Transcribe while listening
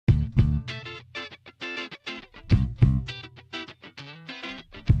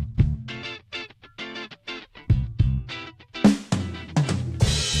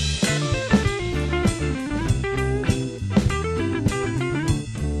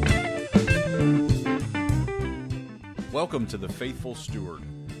Welcome to The Faithful Steward.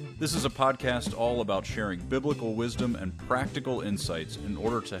 This is a podcast all about sharing biblical wisdom and practical insights in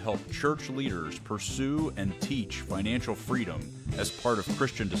order to help church leaders pursue and teach financial freedom as part of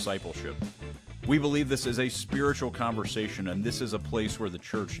Christian discipleship. We believe this is a spiritual conversation, and this is a place where the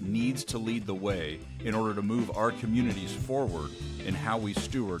church needs to lead the way in order to move our communities forward in how we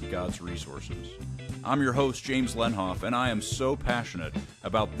steward God's resources. I'm your host, James Lenhoff, and I am so passionate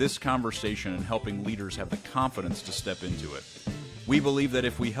about this conversation and helping leaders have the confidence to step into it. We believe that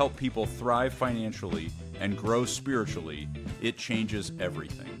if we help people thrive financially and grow spiritually, it changes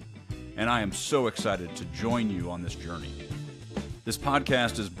everything. And I am so excited to join you on this journey. This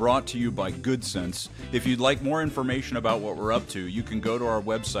podcast is brought to you by Good Sense. If you'd like more information about what we're up to, you can go to our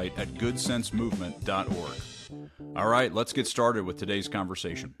website at goodsensemovement.org. All right, let's get started with today's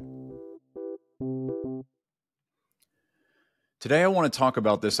conversation. Today, I want to talk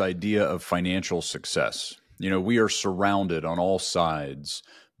about this idea of financial success. You know, we are surrounded on all sides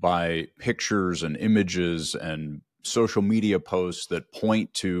by pictures and images and social media posts that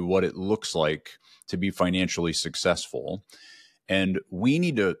point to what it looks like to be financially successful. And we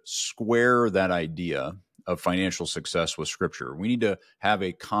need to square that idea of financial success with Scripture. We need to have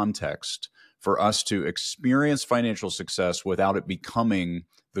a context for us to experience financial success without it becoming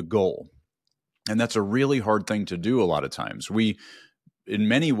the goal. And that's a really hard thing to do a lot of times. We, in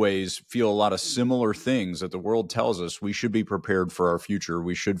many ways, feel a lot of similar things that the world tells us we should be prepared for our future.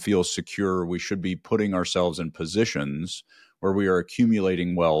 We should feel secure. We should be putting ourselves in positions where we are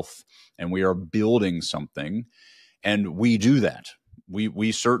accumulating wealth and we are building something. And we do that.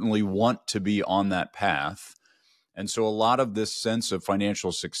 We certainly want to be on that path. And so a lot of this sense of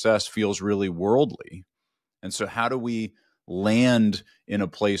financial success feels really worldly. And so how do we land in a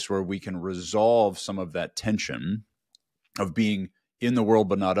place where we can resolve some of that tension of being in the world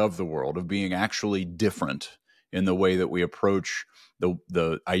but not of the world, of being actually different in the way that we approach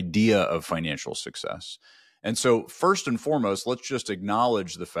the idea of financial success? And so first and foremost, let's just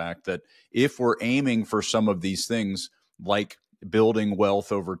acknowledge the fact that if we're aiming for some of these things like building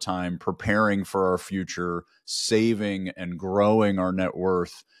wealth over time, preparing for our future, saving and growing our net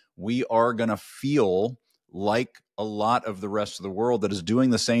worth, we are going to feel like a lot of the rest of the world that is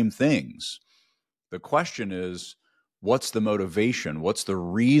doing the same things. The question is, what's the motivation? What's the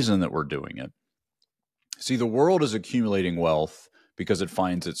reason that we're doing it? See, the world is accumulating wealth because it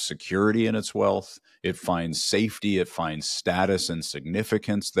finds its security in its wealth. It finds safety. It finds status and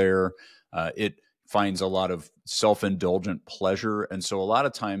significance there. It finds a lot of self-indulgent pleasure. And so a lot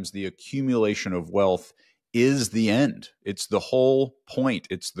of times the accumulation of wealth is the end. It's the whole point.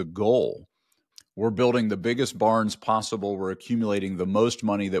 It's the goal. We're building the biggest barns possible. We're accumulating the most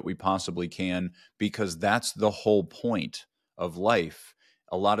money that we possibly can because that's the whole point of life.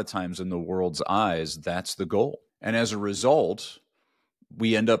 A lot of times in the world's eyes, that's the goal. And as a result,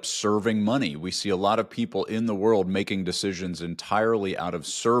 we end up serving money. We see a lot of people in the world making decisions entirely out of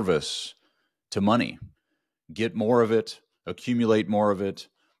service to money. Get more of it, accumulate more of it.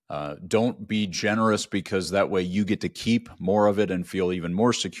 Don't be generous because that way you get to keep more of it and feel even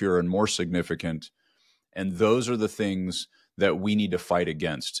more secure and more significant. And those are the things that we need to fight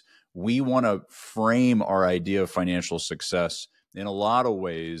against. We want to frame our idea of financial success in a lot of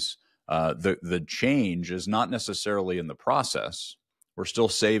ways. The change is not necessarily in the process. We're still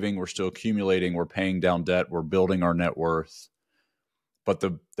saving, we're still accumulating, we're paying down debt, we're building our net worth. But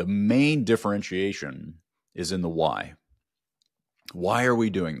the main differentiation is in the why. Why are we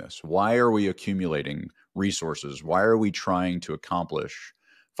doing this? Why are we accumulating resources? Why are we trying to accomplish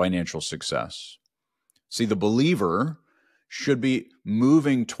financial success? See, the believer should be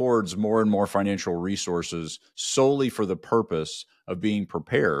moving towards more and more financial resources solely for the purpose of being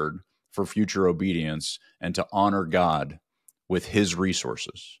prepared for future obedience and to honor God with His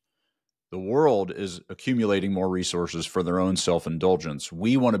resources. The world is accumulating more resources for their own self-indulgence.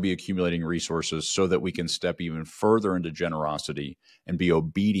 We want to be accumulating resources so that we can step even further into generosity and be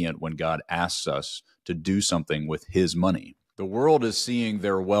obedient when God asks us to do something with His money. The world is seeing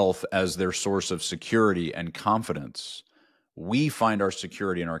their wealth as their source of security and confidence. We find our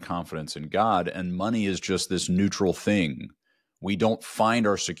security and our confidence in God, and money is just this neutral thing. We don't find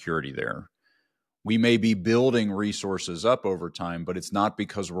our security there. We may be building resources up over time, but it's not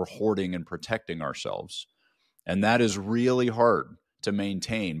because we're hoarding and protecting ourselves. And that is really hard to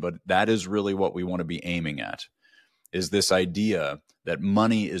maintain, but that is really what we want to be aiming at, is this idea that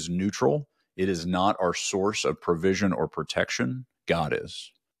money is neutral. It is not our source of provision or protection. God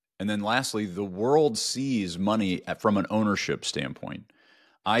is. And then lastly, the world sees money from an ownership standpoint.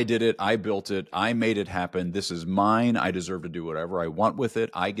 I did it. I built it. I made it happen. This is mine. I deserve to do whatever I want with it.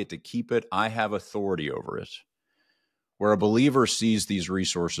 I get to keep it. I have authority over it. where a believer sees these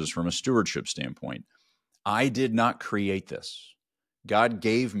resources from a stewardship standpoint. I did not create this. God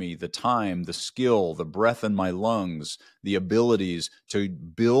gave me the time, the skill, the breath in my lungs, the abilities to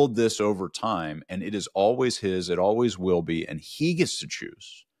build this over time. And it is always His, it always will be. And He gets to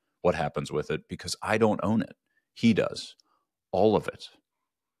choose what happens with it because I don't own it. He does, all of it.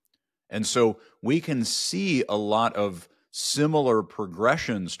 And so we can see a lot of similar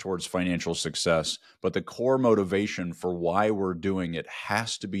progressions towards financial success, but the core motivation for why we're doing it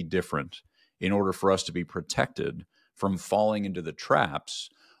has to be different in order for us to be protected from falling into the traps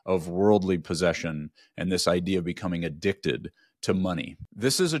of worldly possession and this idea of becoming addicted to money.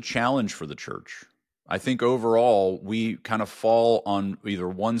 This is a challenge for the church. I think overall, we kind of fall on either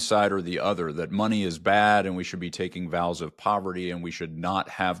one side or the other, that money is bad and we should be taking vows of poverty and we should not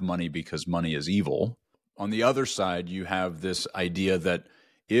have money because money is evil. On the other side, you have this idea that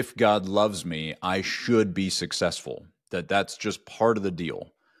if God loves me, I should be successful, that that's just part of the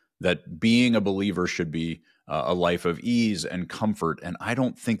deal, that being a believer should be a life of ease and comfort. And I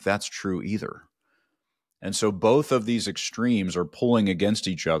don't think that's true either. And so both of these extremes are pulling against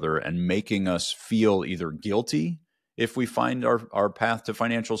each other and making us feel either guilty if we find our path to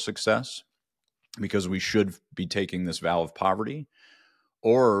financial success, because we should be taking this vow of poverty,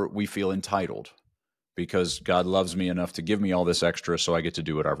 or we feel entitled because God loves me enough to give me all this extra so I get to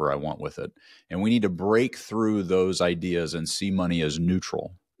do whatever I want with it. And we need to break through those ideas and see money as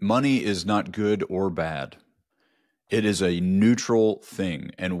neutral. Money is not good or bad. It is a neutral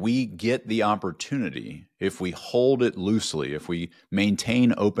thing, and we get the opportunity, if we hold it loosely, if we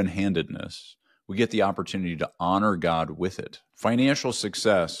maintain open-handedness, we get the opportunity to honor God with it. Financial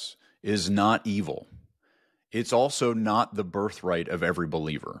success is not evil. It's also not the birthright of every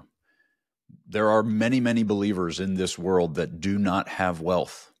believer. There are many, many believers in this world that do not have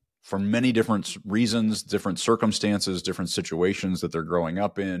wealth for many different reasons, different circumstances, different situations that they're growing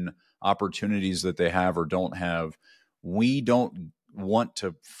up in, opportunities that they have or don't have. We don't want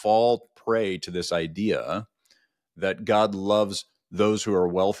to fall prey to this idea that God loves those who are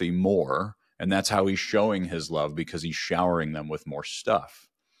wealthy more, and that's how He's showing His love, because He's showering them with more stuff.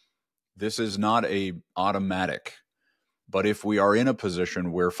 This is not a automatic, but if we are in a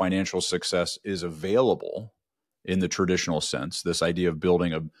position where financial success is available in the traditional sense, this idea of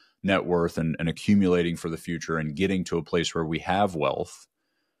building a net worth and accumulating for the future and getting to a place where we have wealth,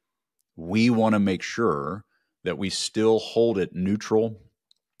 we want to make sure that we still hold it neutral.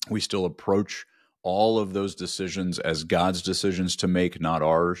 We still approach all of those decisions as God's decisions to make, not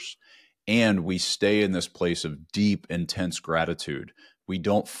ours. And we stay in this place of deep, intense gratitude. We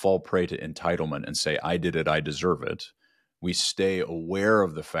don't fall prey to entitlement and say, I did it, I deserve it. We stay aware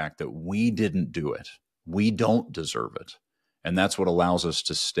of the fact that we didn't do it. We don't deserve it. And that's what allows us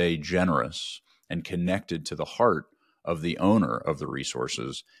to stay generous and connected to the heart of the owner of the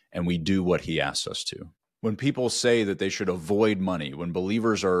resources, and we do what He asks us to. When people say that they should avoid money, when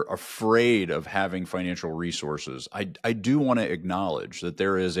believers are afraid of having financial resources, I do want to acknowledge that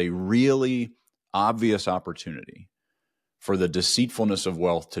there is a really obvious opportunity for the deceitfulness of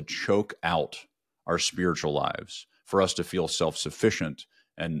wealth to choke out our spiritual lives, for us to feel self-sufficient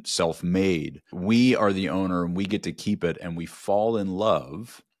and self-made. We are the owner and we get to keep it, and we fall in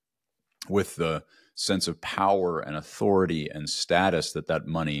love with the sense of power and authority and status that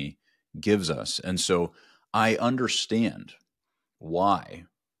money gives us. And so I understand why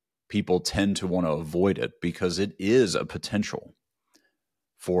people tend to want to avoid it, because it is a potential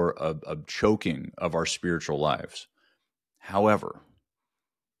for a choking of our spiritual lives. However,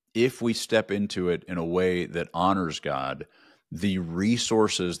 if we step into it in a way that honors God, the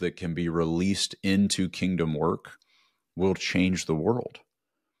resources that can be released into kingdom work will change the world.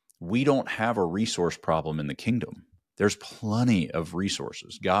 We don't have a resource problem in the kingdom. There's plenty of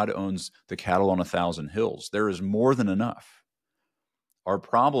resources. God owns the cattle on 1,000 hills. There is more than enough. Our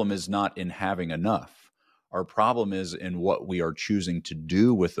problem is not in having enough. Our problem is in what we are choosing to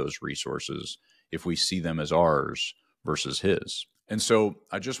do with those resources if we see them as ours versus His. And so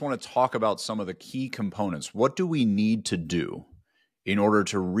I just want to talk about some of the key components. What do we need to do in order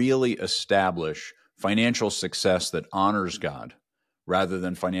to really establish financial success that honors God, rather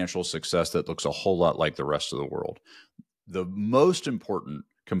than financial success that looks a whole lot like the rest of the world? The most important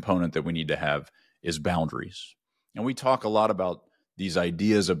component that we need to have is boundaries. And we talk a lot about these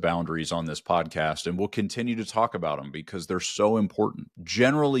ideas of boundaries on this podcast, and we'll continue to talk about them because they're so important.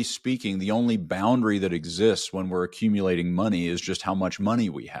 Generally speaking, the only boundary that exists when we're accumulating money is just how much money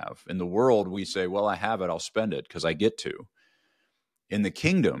we have. In the world, we say, well, I have it, I'll spend it because I get to. In the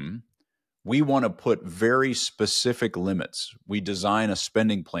kingdom, we want to put very specific limits. We design a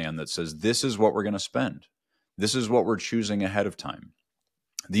spending plan that says, this is what we're going to spend. This is what we're choosing ahead of time.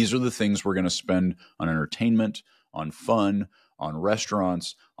 These are the things we're going to spend on entertainment, on fun, on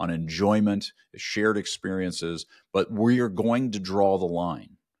restaurants, on enjoyment, shared experiences, but we are going to draw the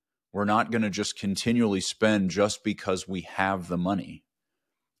line. We're not going to just continually spend just because we have the money.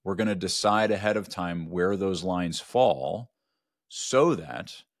 We're going to decide ahead of time where those lines fall so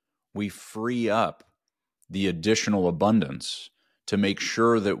that we free up the additional abundance to make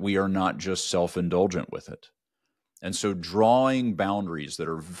sure that we are not just self-indulgent with it. And so drawing boundaries that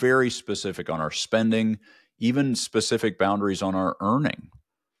are very specific on our spending, even specific boundaries on our earning.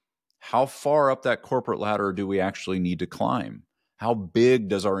 How far up that corporate ladder do we actually need to climb? How big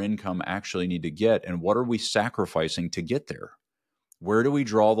does our income actually need to get? And what are we sacrificing to get there? Where do we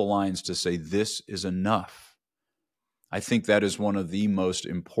draw the lines to say this is enough? I think that is one of the most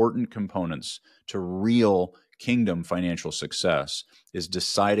important components to real kingdom financial success, is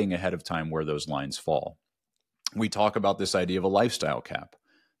deciding ahead of time where those lines fall. We talk about this idea of a lifestyle cap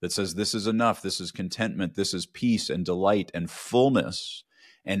that says this is enough, this is contentment, this is peace and delight and fullness.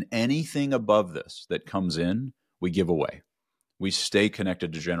 And anything above this that comes in, we give away. We stay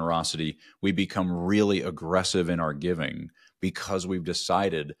connected to generosity. We become really aggressive in our giving because we've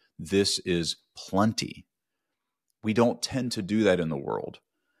decided this is plenty. We don't tend to do that in the world.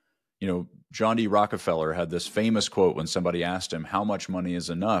 You know, John D. Rockefeller had this famous quote when somebody asked him how much money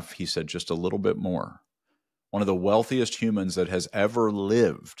is enough. He said, just a little bit more. One of the wealthiest humans that has ever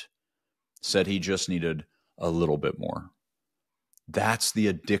lived said he just needed a little bit more. That's the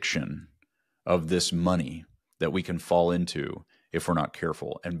addiction of this money that we can fall into if we're not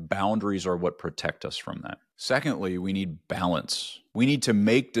careful. And boundaries are what protect us from that. Secondly, we need balance. We need to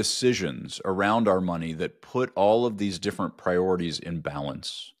make decisions around our money that put all of these different priorities in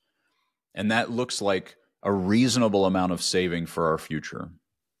balance. And that looks like a reasonable amount of saving for our future.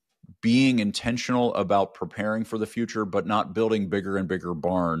 Being intentional about preparing for the future, but not building bigger and bigger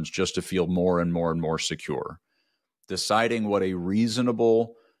barns just to feel more and more and more secure. Deciding what a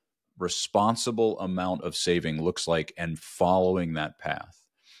reasonable, responsible amount of saving looks like and following that path.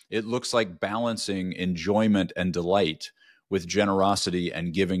 It looks like balancing enjoyment and delight with generosity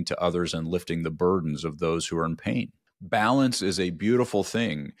and giving to others and lifting the burdens of those who are in pain. Balance is a beautiful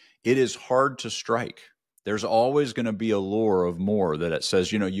thing. It is hard to strike. There's always going to be a lure of more that it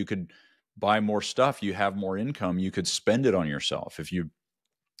says, you know, you could buy more stuff, you have more income, you could spend it on yourself. If you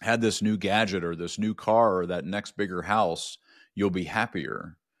had this new gadget or this new car or that next bigger house, you'll be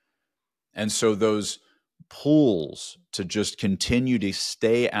happier. And so those pulls to just continue to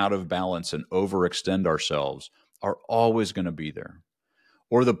stay out of balance and overextend ourselves are always going to be there.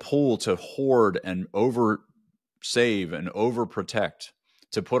 Or the pull to hoard and over save and overprotect,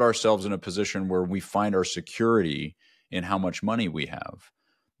 to put ourselves in a position where we find our security in how much money we have.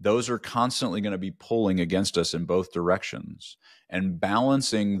 Those are constantly going to be pulling against us in both directions. And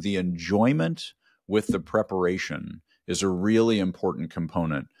balancing the enjoyment with the preparation is a really important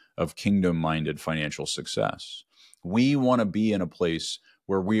component of kingdom-minded financial success. We want to be in a place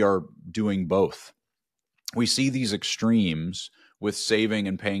where we are doing both. We see these extremes with saving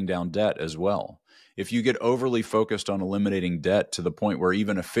and paying down debt as well. If you get overly focused on eliminating debt to the point where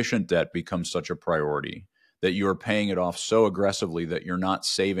even efficient debt becomes such a priority that you are paying it off so aggressively that you're not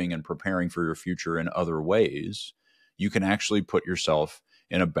saving and preparing for your future in other ways, you can actually put yourself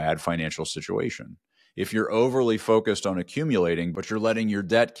in a bad financial situation. If you're overly focused on accumulating, but you're letting your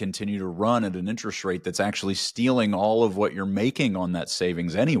debt continue to run at an interest rate that's actually stealing all of what you're making on that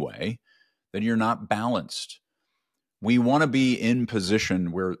savings anyway, then you're not balanced. We want to be in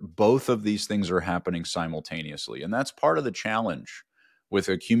position where both of these things are happening simultaneously. And that's part of the challenge with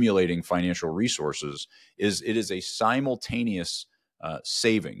accumulating financial resources is it is a simultaneous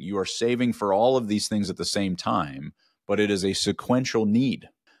saving. You are saving for all of these things at the same time, but it is a sequential need.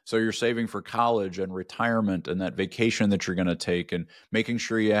 So you're saving for college and retirement and that vacation that you're going to take and making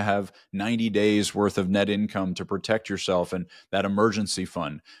sure you have 90 days worth of net income to protect yourself and that emergency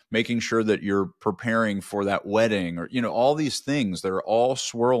fund, making sure that you're preparing for that wedding or, you know, all these things that are all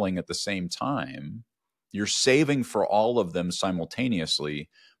swirling at the same time. You're saving for all of them simultaneously,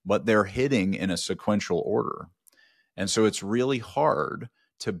 but they're hitting in a sequential order. And so it's really hard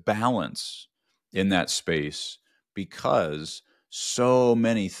to balance in that space because so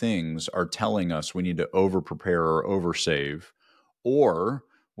many things are telling us we need to over-prepare or over-save, or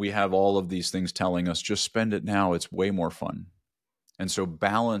we have all of these things telling us just spend it now, it's way more fun. And so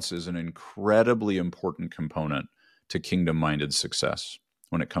balance is an incredibly important component to kingdom-minded success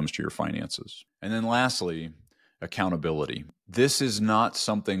when it comes to your finances. And then lastly, accountability. This is not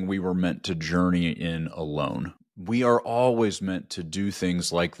something we were meant to journey in alone. We are always meant to do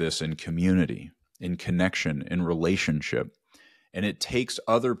things like this in community. in connection, in relationship. And it takes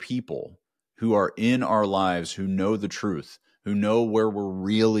other people who are in our lives, who know the truth, who know where we're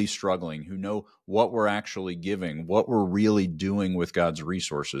really struggling, who know what we're actually giving, what we're really doing with God's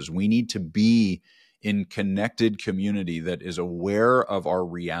resources. We need to be in connected community that is aware of our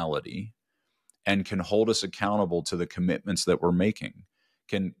reality and can hold us accountable to the commitments that we're making,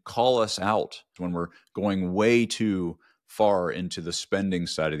 can call us out when we're going way too far into the spending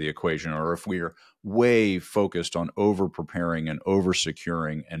side of the equation, or if we are way focused on over-preparing and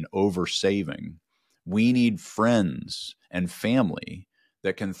over-securing and over-saving. We need friends and family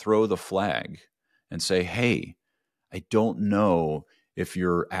that can throw the flag and say, hey, I don't know if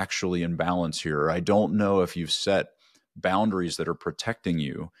you're actually in balance here. I don't know if you've set boundaries that are protecting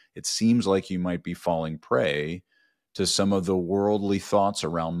you. It seems like you might be falling prey to some of the worldly thoughts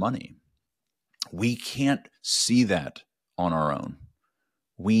around money. We can't see that on our own.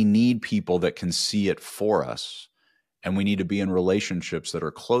 We need people that can see it for us, and we need to be in relationships that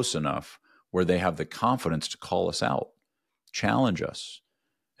are close enough where they have the confidence to call us out, challenge us,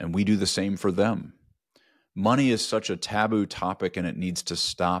 and we do the same for them. Money is such a taboo topic, and it needs to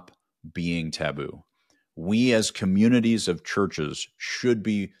stop being taboo. We as communities of churches should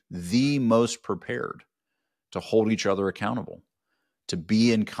be the most prepared to hold each other accountable, to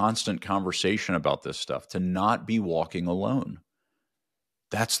be in constant conversation about this stuff, to not be walking alone.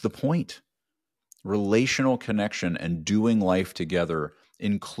 That's the point. Relational connection and doing life together,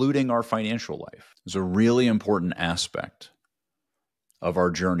 including our financial life, is a really important aspect of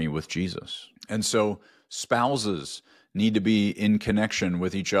our journey with Jesus. And so spouses need to be in connection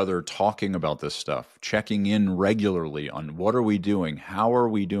with each other, talking about this stuff, checking in regularly on what are we doing? How are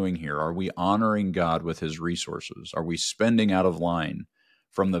we doing here? Are we honoring God with his resources? Are we spending out of line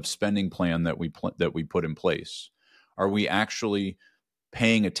from the spending plan that we put in place? Are we actually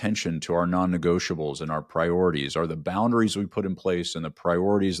paying attention to our non-negotiables and our priorities? Are the boundaries we put in place and the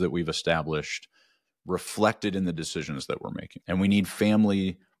priorities that we've established reflected in the decisions that we're making? And we need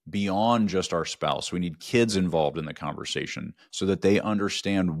family beyond just our spouse. We need kids involved in the conversation so that they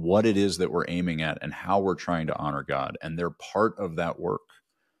understand what it is that we're aiming at and how we're trying to honor God, and they're part of that work.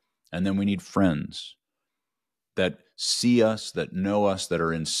 And then we need friends that see us, that know us, that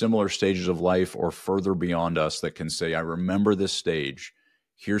are in similar stages of life or further beyond us, that can say, I remember this stage.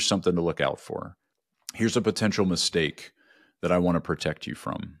 Here's something to look out for. Here's a potential mistake that I want to protect you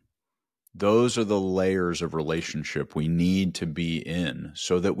from. Those are the layers of relationship we need to be in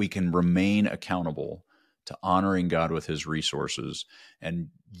so that we can remain accountable to honoring God with his resources. And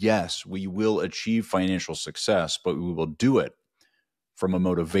yes, we will achieve financial success, but we will do it from a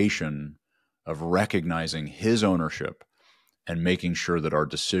motivation of recognizing his ownership and making sure that our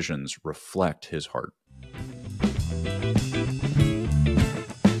decisions reflect his heart.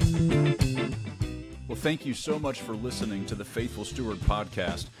 Well, thank you so much for listening to the Faithful Steward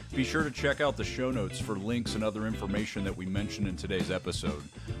podcast. Be sure to check out the show notes for links and other information that we mentioned in today's episode.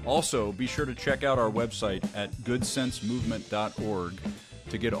 Also, be sure to check out our website at goodsensemovement.org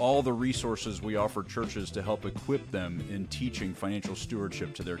to get all the resources we offer churches to help equip them in teaching financial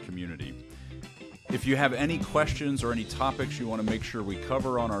stewardship to their community. If you have any questions or any topics you want to make sure we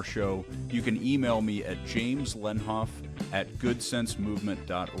cover on our show, you can email me at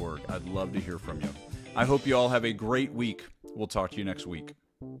jameslenhoff@goodsensemovement.org. I'd love to hear from you. I hope you all have a great week. We'll talk to you next week.